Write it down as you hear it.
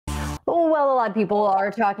Well, a lot of people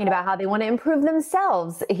are talking about how they want to improve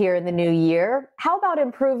themselves here in the new year. How about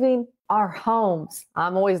improving our homes?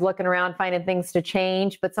 I'm always looking around finding things to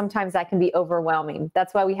change, but sometimes that can be overwhelming.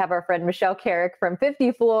 That's why we have our friend Michelle Carrick from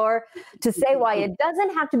 50 Floor to say why it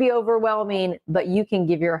doesn't have to be overwhelming, but you can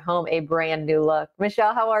give your home a brand new look.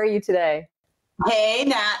 Michelle, how are you today? Hey,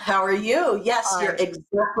 Nat, how are you? Yes, you're Fine.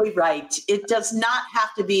 exactly right. It does not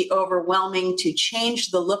have to be overwhelming to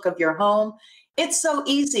change the look of your home. It's so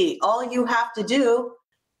easy. All you have to do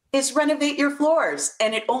is renovate your floors,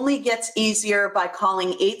 and it only gets easier by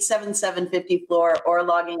calling 877-50-FLOOR or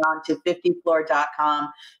logging on to 50floor.com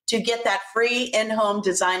to get that free in-home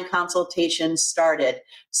design consultation started.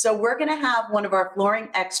 So we're going to have one of our flooring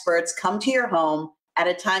experts come to your home at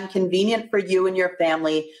a time convenient for you and your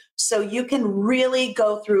family so you can really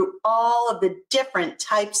go through all of the different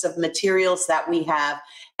types of materials that we have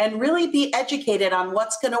and really be educated on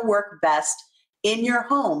what's going to work best in your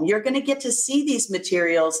home. You're going to get to see these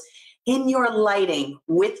materials in your lighting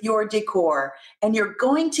with your decor, and you're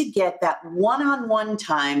going to get that one-on-one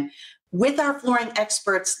time with our flooring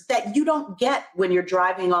experts that you don't get when you're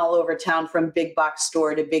driving all over town from big box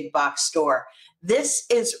store to big box store. This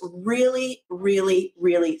is really, really,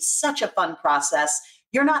 really such a fun process.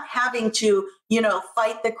 You're not having to,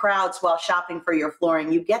 fight the crowds while shopping for your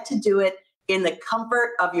flooring. You get to do it in the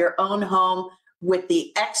comfort of your own home with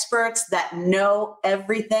the experts that know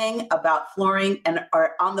everything about flooring and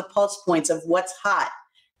are on the pulse points of what's hot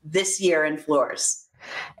this year in floors.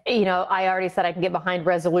 I already said I can get behind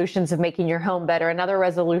resolutions of making your home better. Another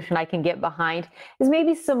resolution I can get behind is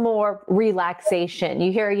maybe some more relaxation.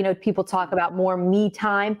 You hear, people talk about more me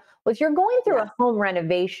time. Well, if you're going through Yeah. a home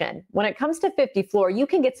renovation, when it comes to 50 Floor, you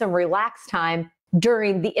can get some relaxed time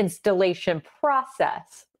during the installation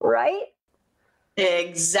process, right?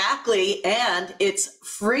 Exactly. And it's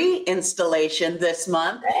free installation this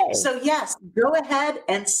month. Hey. So, yes, go ahead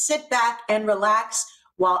and sit back and relax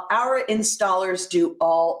while our installers do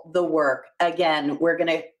all the work. Again, we're going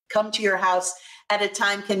to come to your house at a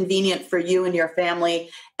time convenient for you and your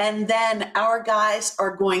family. And then our guys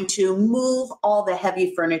are going to move all the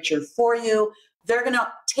heavy furniture for you. They're going to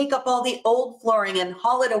take up all the old flooring and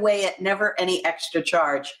haul it away at never any extra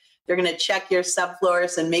charge. They're going to check your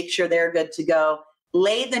subfloors and make sure they're good to go.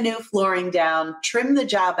 Lay the new flooring down, trim the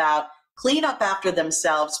job out, clean up after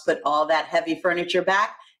themselves, put all that heavy furniture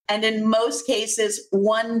back. And in most cases,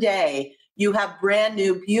 one day, you have brand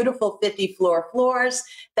new, beautiful 50 Floor floors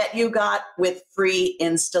that you got with free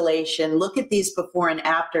installation. Look at these before and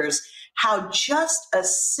afters, how just a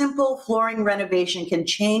simple flooring renovation can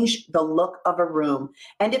change the look of a room.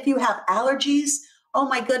 And if you have allergies, oh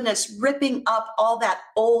my goodness, ripping up all that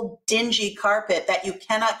old dingy carpet that you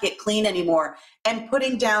cannot get clean anymore and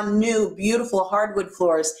putting down new, beautiful hardwood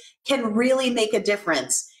floors can really make a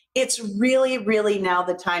difference. It's really, really now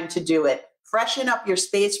the time to do it. Freshen up your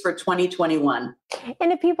space for 2021.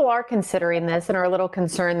 And if people are considering this and are a little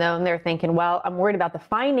concerned, though, and they're thinking, well, I'm worried about the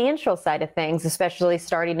financial side of things, especially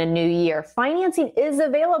starting a new year, financing is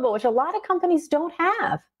available, which a lot of companies don't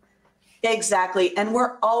have. Exactly. And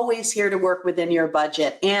we're always here to work within your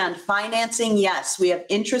budget. And financing, yes, we have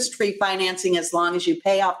interest-free financing as long as you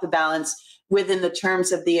pay off the balance within the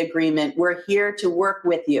terms of the agreement. We're here to work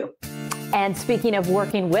with you. And speaking of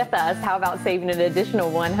working with us, how about saving an additional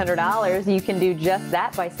 $100? You can do just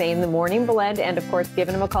that by saying the Morning Blend and, of course,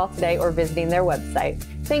 giving them a call today or visiting their website.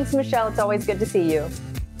 Thanks, Michelle. It's always good to see you.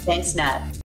 Thanks, Nat.